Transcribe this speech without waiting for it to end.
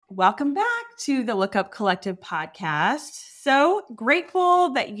Welcome back to the Look Up Collective podcast. So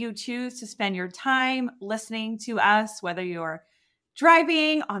grateful that you choose to spend your time listening to us, whether you're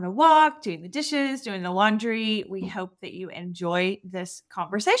driving, on a walk, doing the dishes, doing the laundry. We hope that you enjoy this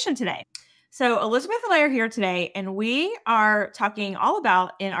conversation today. So Elizabeth and I are here today, and we are talking all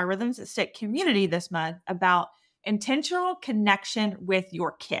about in our Rhythms That Stick community this month about intentional connection with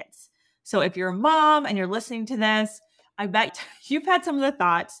your kids. So if you're a mom and you're listening to this, I bet you've had some of the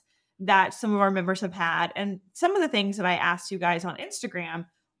thoughts that some of our members have had. And some of the things that I asked you guys on Instagram,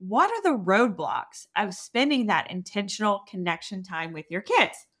 what are the roadblocks of spending that intentional connection time with your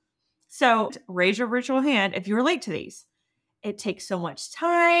kids? So raise your virtual hand if you relate to these. It takes so much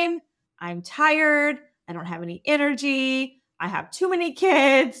time. I'm tired. I don't have any energy. I have too many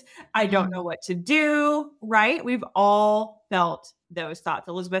kids. I don't know what to do, right? We've all felt those thoughts.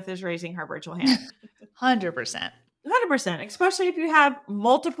 Elizabeth is raising her virtual hand. 100%. 100%, especially if you have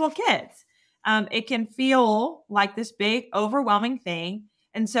multiple kids. It can feel like this big, overwhelming thing.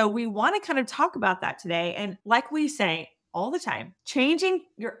 And so we want to kind of talk about that today. And like we say all the time, changing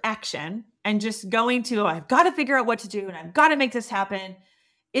your action and just going to, I've got to figure out what to do and I've got to make this happen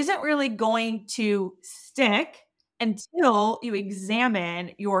isn't really going to stick until you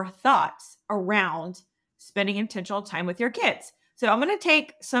examine your thoughts around spending intentional time with your kids. So I'm going to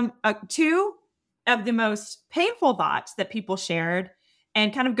take two of the most painful thoughts that people shared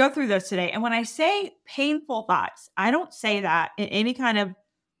and kind of go through those today. And when I say painful thoughts, I don't say that in any kind of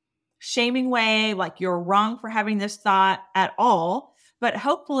shaming way, like you're wrong for having this thought at all, but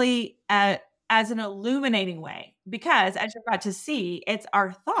hopefully as an illuminating way, because as you're about to see, it's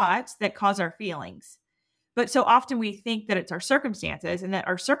our thoughts that cause our feelings. But so often we think that it's our circumstances and that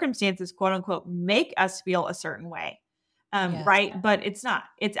our circumstances, quote unquote, make us feel a certain way. Yes. Right. But it's not.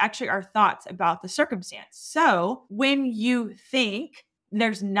 It's actually our thoughts about the circumstance. So when you think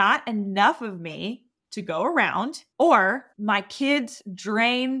there's not enough of me to go around, or my kids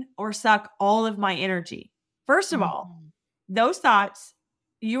drain or suck all of my energy, first of all, those thoughts,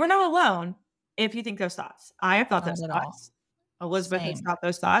 you are not alone if you think those thoughts. I have thought those thoughts. Elizabeth has thought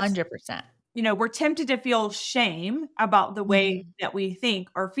those thoughts. 100%. We're tempted to feel shame about the way that we think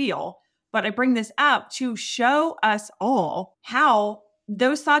or feel. But I bring this up to show us all how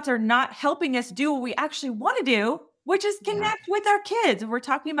those thoughts are not helping us do what we actually want to do, which is connect with our kids. We're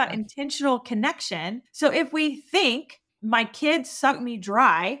talking about intentional connection. So if we think my kids suck me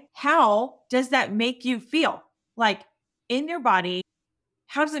dry, how does that make you feel? Like in your body,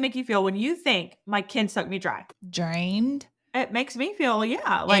 how does it make you feel when you think my kids suck me dry? Drained. It makes me feel,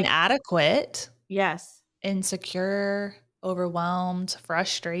 like inadequate. Yes. Insecure, overwhelmed,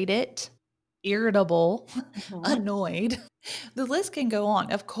 frustrated, irritable, annoyed. The list can go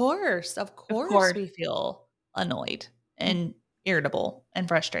on. Of course, we feel annoyed and irritable and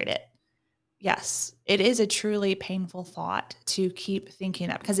frustrated. Yes, it is a truly painful thought to keep thinking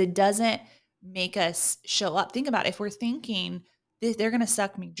that because it doesn't make us show up. Think about it. If we're thinking they're going to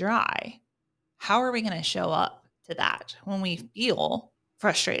suck me dry, how are we going to show up to that when we feel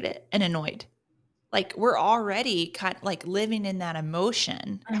frustrated and annoyed? Like we're already kind of like living in that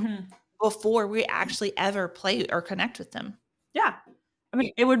emotion before we actually ever play or connect with them. Yeah. I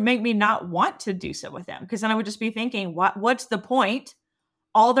mean, it would make me not want to do so with them because then I would just be thinking, what's the point?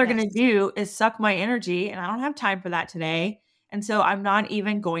 All they're going to do is suck my energy and I don't have time for that today. And so I'm not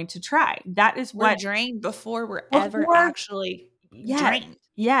even going to try. That is we're drained before we're ever actually drained.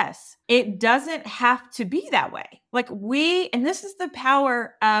 Yes. It doesn't have to be that way. Like and this is the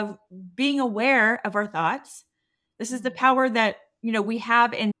power of being aware of our thoughts. This is the power that, we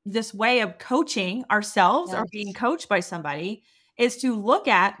have in this way of coaching ourselves or being coached by somebody is to look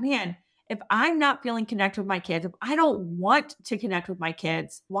at, man, if I'm not feeling connected with my kids, if I don't want to connect with my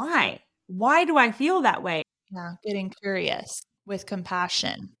kids, why? Why do I feel that way? Yeah. Getting curious with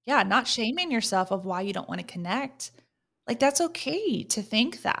compassion. Yeah. Not shaming yourself of why you don't want to connect. Like that's okay to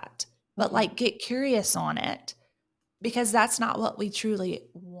think that, but like get curious on it because that's not what we truly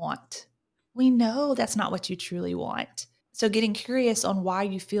want. We know that's not what you truly want. So getting curious on why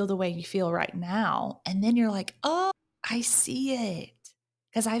you feel the way you feel right now. And then you're like, oh, I see it.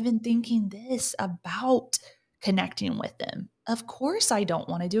 Because I've been thinking this about connecting with them. Of course, I don't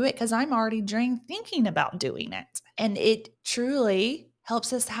want to do it because I'm already drained thinking about doing it. And it truly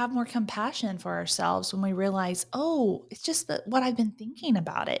helps us have more compassion for ourselves when we realize, oh, it's just what I've been thinking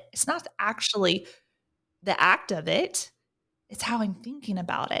about it. It's not actually the act of it. It's how I'm thinking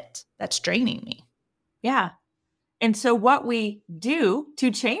about it that's draining me. Yeah. And so what we do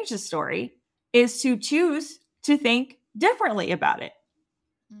to change the story is to choose to think differently about it.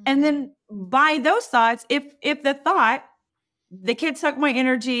 And then by those thoughts, if the thought the kids suck my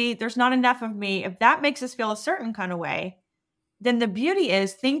energy, there's not enough of me, if that makes us feel a certain kind of way, then the beauty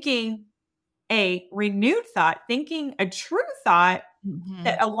is thinking a renewed thought, thinking a true thought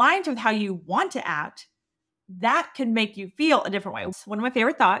that Mhm. aligns with how you want to act, that can make you feel a different way. It's one of my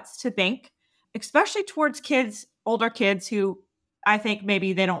favorite thoughts to think, especially towards kids, older kids who I think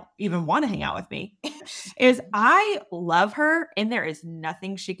maybe they don't even want to hang out with me, is I love her and there is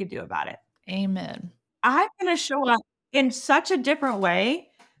nothing she could do about it. Amen. I'm going to show up in such a different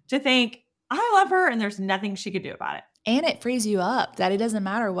way to think, I love her and there's nothing she could do about it. And it frees you up that it doesn't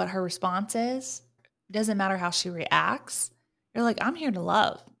matter what her response is. It doesn't matter how she reacts. You're like, I'm here to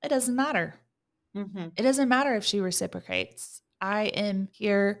love. It doesn't matter. Mhm. It doesn't matter if she reciprocates. I am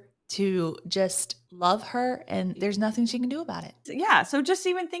here to just love her and there's nothing she can do about it. Yeah, so just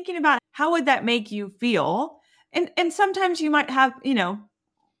even thinking about how would that make you feel? And sometimes you might have,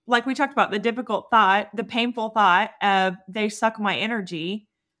 like we talked about the difficult thought, the painful thought of they suck my energy.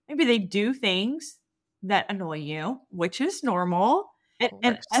 Maybe they do things that annoy you, which is normal. Of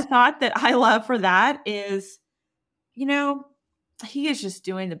And a course. thought that I love for that is, you know, he is just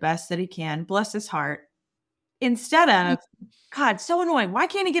doing the best that he can. Bless his heart. Instead of, God, so annoying. Why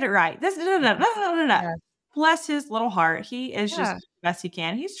can't he get it right? This, da, da, da, da, da, da, da. Yeah. Bless his little heart. He is just Yeah. the best he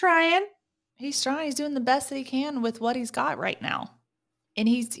can. He's trying. He's trying, he's doing the best that he can with what he's got right now. And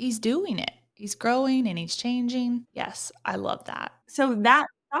he's doing it. He's growing and he's changing. Yes, I love that. So that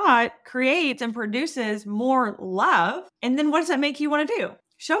thought creates and produces more love. And then what does that make you want to do?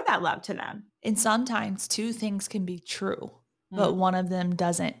 Show that love to them. And sometimes two things can be true, but Mm. one of them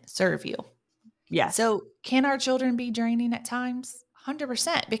doesn't serve you. Yes. So, can our children be draining at times?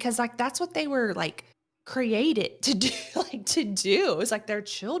 100%, because like that's what they were like created to do, like to do. It's like they're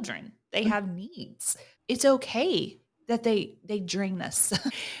children. They have needs. It's okay that they drain us.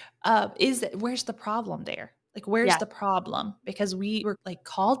 Where's the problem there? Like where's Yeah. the problem? Because we were like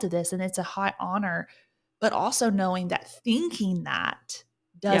called to this and it's a high honor, but also knowing that thinking that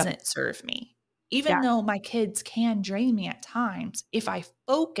Yep. doesn't serve me. Even Yeah. though my kids can drain me at times, if I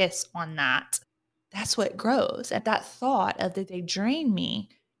focus on that, that's what grows. And that thought of that they drain me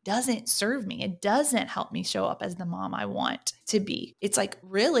doesn't serve me. It doesn't help me show up as the mom I want to be. It's like,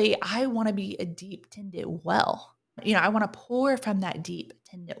 really, I want to be a deep, tended well. I want to pour from that deep,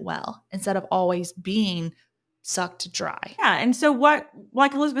 tended well instead of always being sucked dry. Yeah. And so what,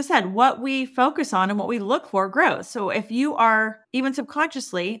 like Elizabeth said, what we focus on and what we look for grows. So if you are even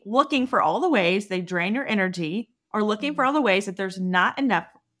subconsciously looking for all the ways they drain your energy or looking for all the ways that there's not enough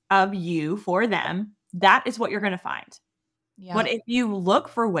of you for them, that is what you're going to find. Yeah. But if you look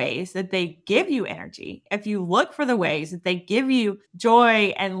for ways that they give you energy, if you look for the ways that they give you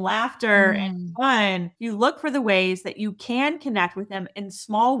joy and laughter and fun, you look for the ways that you can connect with them in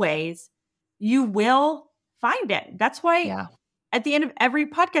small ways, you will find it. That's why Yeah. at the end of every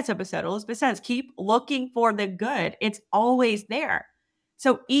podcast episode, Elizabeth says, keep looking for the good. It's always there.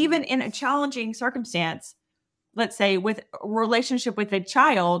 So even in a challenging circumstance, let's say with a relationship with a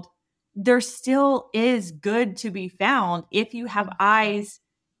child, there still is good to be found if you have eyes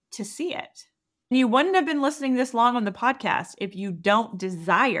to see it. You wouldn't have been listening this long on the podcast if you don't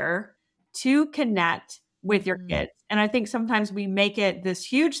desire to connect with your kids. And I think sometimes we make it this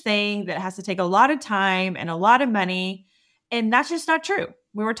huge thing that has to take a lot of time and a lot of money. And that's just not true.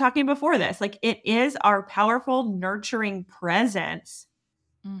 We were talking before this, like it is our powerful, nurturing presence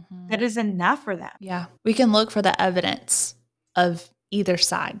that is enough for them. Yeah. We can look for the evidence of either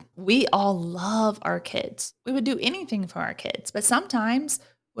side. We all love our kids. We would do anything for our kids, but sometimes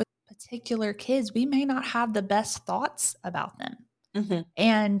with particular kids, we may not have the best thoughts about them. Mhm.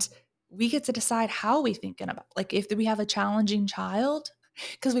 And we get to decide how we thinking about, like if we have a challenging child,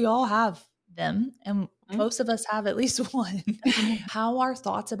 because we all have them and most of us have at least one. How our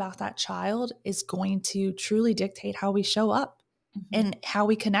thoughts about that child is going to truly dictate how we show up and how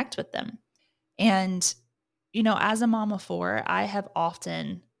we connect with them. And, as a mom of four, I have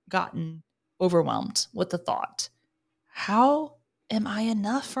often gotten overwhelmed with the thought, how am I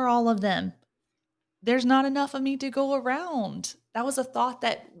enough for all of them? There's not enough of me to go around. That was a thought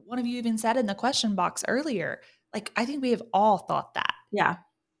that one of you even said in the question box earlier. Like, I think we have all thought that. Yeah.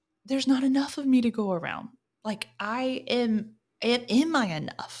 There's not enough of me to go around. Like, am I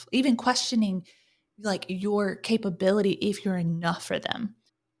enough? Even questioning like your capability if you're enough for them.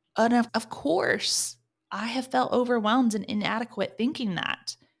 And of course, I have felt overwhelmed and inadequate thinking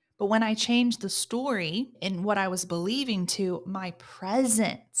that. But when I changed the story and what I was believing to, my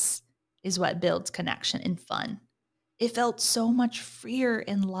presence is what builds connection and fun. It felt so much freer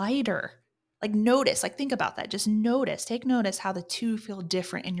and lighter. Like notice, like think about that. Just notice, take how the two feel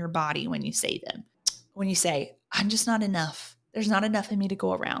different in your body when you say them. When you say, I'm just not enough. there's not enough in me to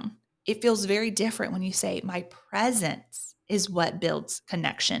go around. It feels very different when you say my presence is what builds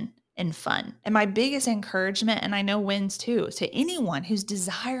connection and fun. And my biggest encouragement, and I know wins too, to anyone who's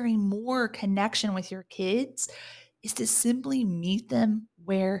desiring more connection with your kids is to simply meet them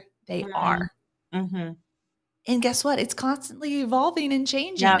where they Mm. are. Mhm. And guess what? It's constantly evolving and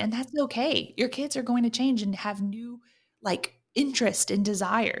changing, Yep. and that's okay. Your kids are going to change and have new like interest and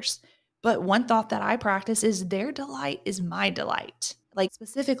desires. But one thought that I practice is their delight is my delight. Like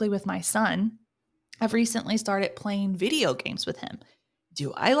specifically with my son, I've recently started playing video games with him.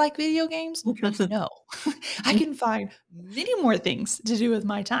 Do I like video games? No. I can find many more things to do with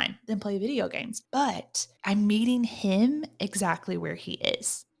my time than play video games, but I'm meeting him exactly where he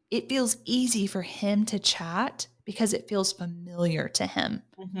is. It feels easy for him to chat because it feels familiar to him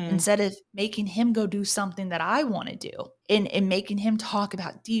Mhm. instead of making him go do something that I want to do and making him talk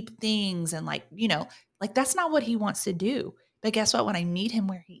about deep things and like that's not what he wants to do. But guess what? When I meet him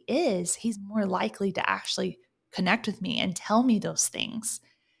where he is, he's more likely to actually connect with me and tell me those things.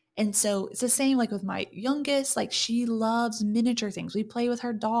 And so it's the same like with my youngest, like she loves miniature things. We play with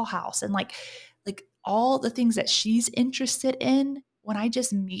her dollhouse and like all the things that she's interested in. When I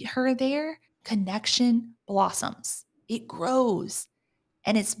just meet her there, connection blossoms. It grows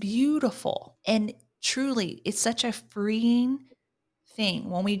and it's beautiful. And truly, it's such a freeing thing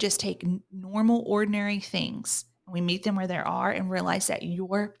when we just take normal, ordinary things and we meet them where they are and realize that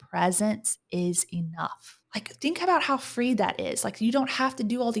your presence is enough. Like, think about how free that is. Like, you don't have to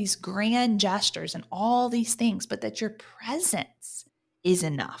do all these grand gestures and all these things, but that your presence is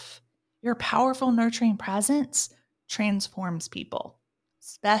enough. Your powerful, nurturing presence transforms people,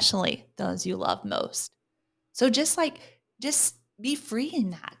 especially those you love most. So just be free in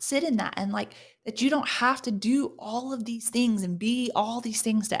that, sit in that, and like that you don't have to do all of these things and be all these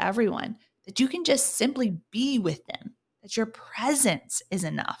things to everyone, that you can just simply be with them, that your presence is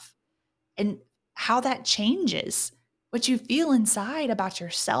enough. And how that changes what you feel inside about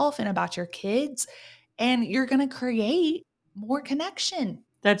yourself and about your kids. And you're going to create more connection.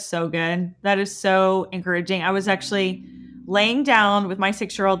 That's so good. That is so encouraging. I was actually laying down with my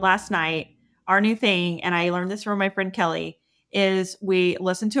 6-year-old last night. Our new thing, and I learned this from my friend Kelly, is we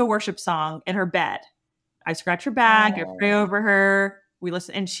listen to a worship song in her bed. I scratch her back, I pray Oh, over her. We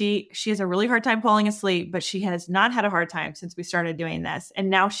listen, and she has a really hard time falling asleep, but she has not had a hard time since we started doing this. And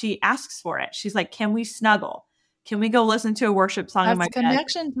now she asks for it. She's like, "Can we snuggle? Can we go listen to a worship song in that's my bed?"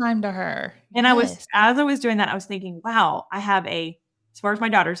 connection time to her. And Yes. as I was doing that, I was thinking, wow, I have as far as my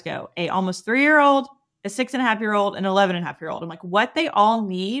daughters go, a almost 3-year-old, a 6.5-year-old, an 11.5-year-old. I'm like, what they all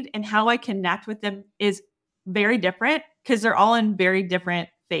need and how I connect with them is very different because they're all in very different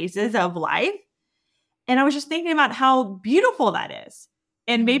phases of life. And I was just thinking about how beautiful that is.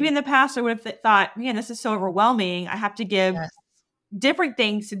 And maybe Mhm. in the past, I would have thought, man, this is so overwhelming. I have to give Yes. different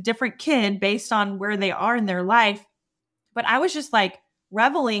things to different kid based on where they are in their life. But I was just like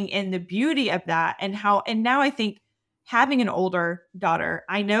reveling in the beauty of that and now I think having an older daughter,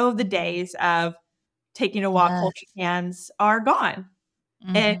 I know the days of taking a walk Yes. holding hands are gone.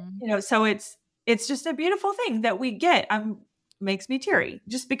 And, Mhm. so it's just a beautiful thing that we get. Makes me teary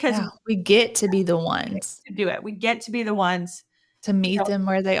just because Yeah, we get to be the we get ones to do it. We get to be the ones, to meet them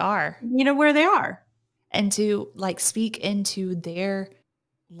where they are where they are. and to, like, speak into their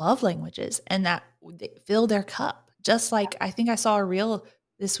love languages and that they fill their cup. Just like I think I saw a reel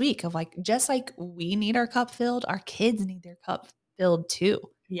this week of, like, just like we need our cup filled, our kids need their cup filled too.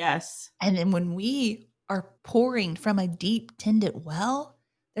 Yes. And then when we are pouring from a deep, tended well,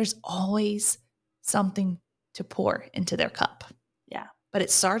 there's always something to pour into their cup. Yeah. But it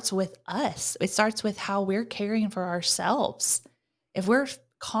starts with us. It starts with how we're caring for ourselves. If we're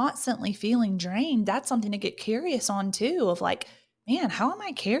constantly feeling drained, that's something to get curious on too of like, man, how am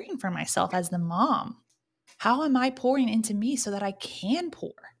I caring for myself as the mom? How am I pouring into me so that I can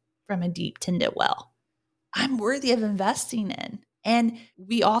pour from a deep, tended well? I'm worthy of investing in. And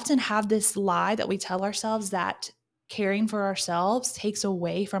we often have this lie that we tell ourselves that caring for ourselves takes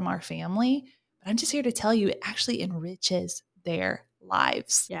away from our family. But I'm just here to tell you, it actually enriches their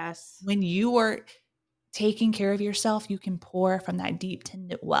lives. Yes. When you are taking care of yourself, you can pour from that deep,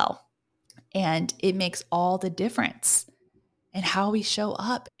 tended well. And it makes all the difference in how we show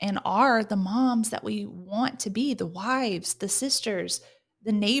up and are the moms that we want to be, the wives, the sisters,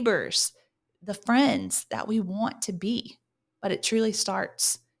 the neighbors, the friends that we want to be. But it truly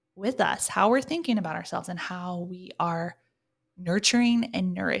starts with us, how we're thinking about ourselves and how we are nurturing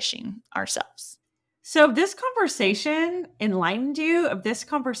and nourishing ourselves. So if this conversation enlightened you, if this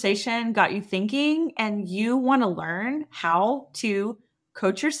conversation got you thinking and you want to learn how to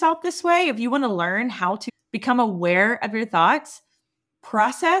coach yourself this way, if you want to learn how to become aware of your thoughts,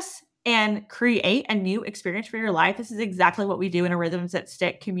 process and create a new experience for your life. This is exactly what we do in a Rhythms That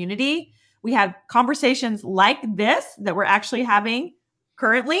Stick community. We have conversations like this that we're actually having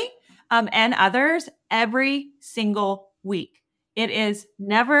currently, and others every single week. It is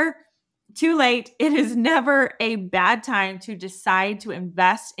never too late. It is never a bad time to decide to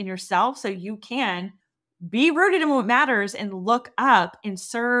invest in yourself so you can be rooted in what matters and look up and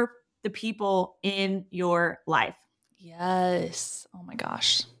serve the people in your life. Yes. Oh my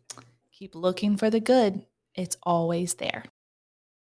gosh. Keep looking for the good. It's always there.